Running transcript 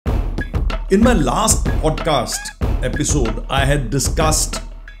In my last podcast episode, I had discussed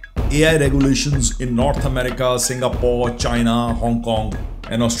AI regulations in North America, Singapore, China, Hong Kong,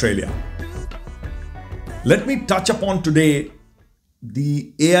 and Australia. Let me touch upon today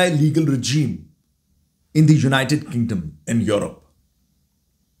the AI legal regime in the United Kingdom and Europe.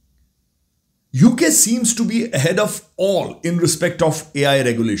 UK seems to be ahead of all in respect of AI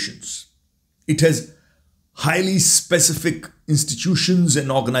regulations. It has highly specific institutions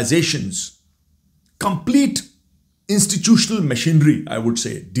and organizations, complete institutional machinery, I would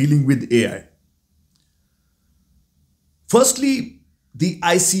say, dealing with AI. Firstly, the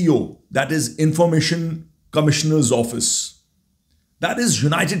ICO, that is Information Commissioner's Office, that is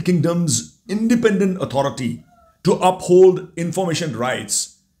United Kingdom's independent authority to uphold information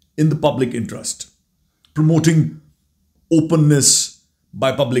rights in the public interest, promoting openness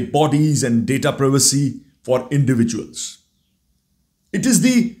by public bodies and data privacy for individuals. It is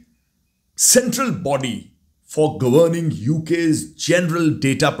the central body for governing UK's general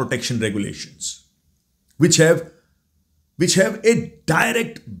data protection regulations, which have a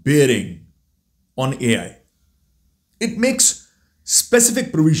direct bearing on AI. It makes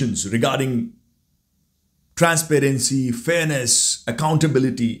specific provisions regarding transparency, fairness,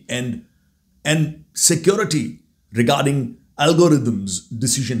 accountability, and security regarding algorithms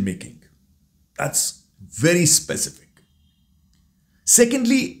decision making. That's very specific.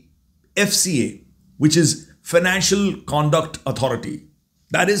 Secondly, FCA, which is Financial Conduct Authority.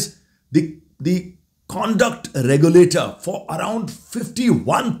 That is the conduct regulator for around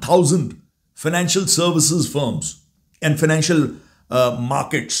 51,000 financial services firms and financial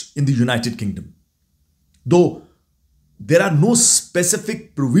markets in the United Kingdom. Though there are no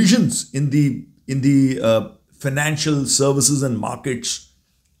specific provisions in the Financial Services and Markets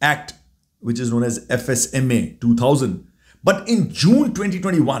Act, which is known as FSMA 2000. But in June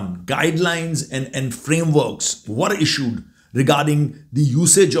 2021, guidelines and frameworks were issued regarding the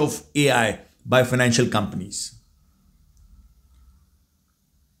usage of AI by financial companies.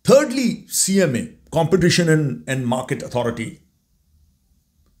 Thirdly, CMA, Competition and Market Authority.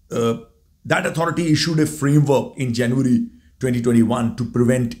 That authority issued a framework in January 2021 to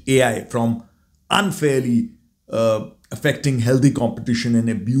prevent AI from unfairly affecting healthy competition and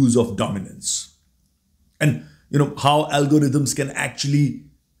abuse of dominance. And how algorithms can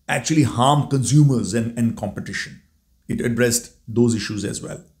actually harm consumers and competition. It addressed those issues as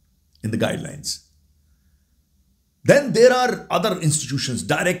well in the guidelines. Then there are other institutions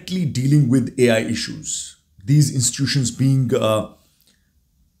directly dealing with AI issues. These institutions being the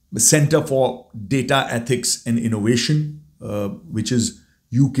Center for Data Ethics and Innovation, which is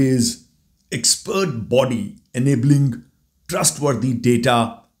UK's expert body enabling trustworthy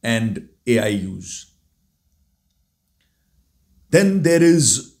data and AI use. Then there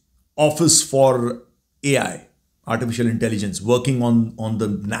is Office for AI, Artificial Intelligence, working on the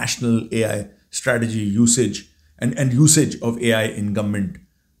national AI strategy usage and usage of AI in government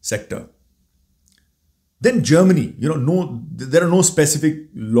sector. Then Germany, there are no specific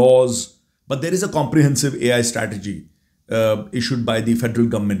laws, but there is a comprehensive AI strategy issued by the Federal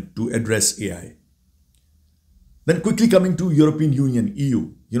Govt to address AI. Then quickly coming to European Union,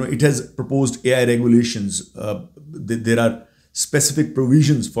 EU, it has proposed AI regulations. There are specific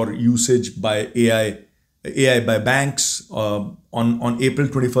provisions for usage by AI by banks. On April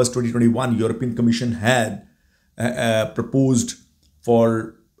 21st, 2021, European Commission had proposed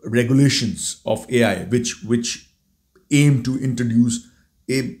for regulations of AI, which aim to introduce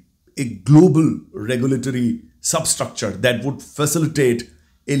a global regulatory substructure that would facilitate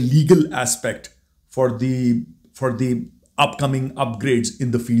a legal aspect for the upcoming upgrades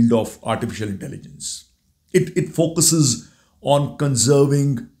in the field of artificial intelligence. It focuses on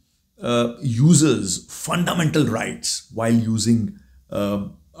conserving users' fundamental rights while using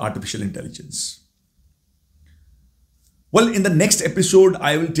artificial intelligence. Well, in the next episode,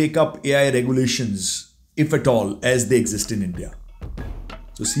 I will take up AI regulations, if at all, as they exist in India.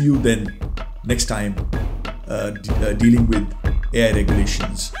 So see you then next time dealing with AI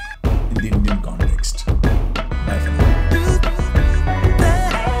regulations in the Indian context.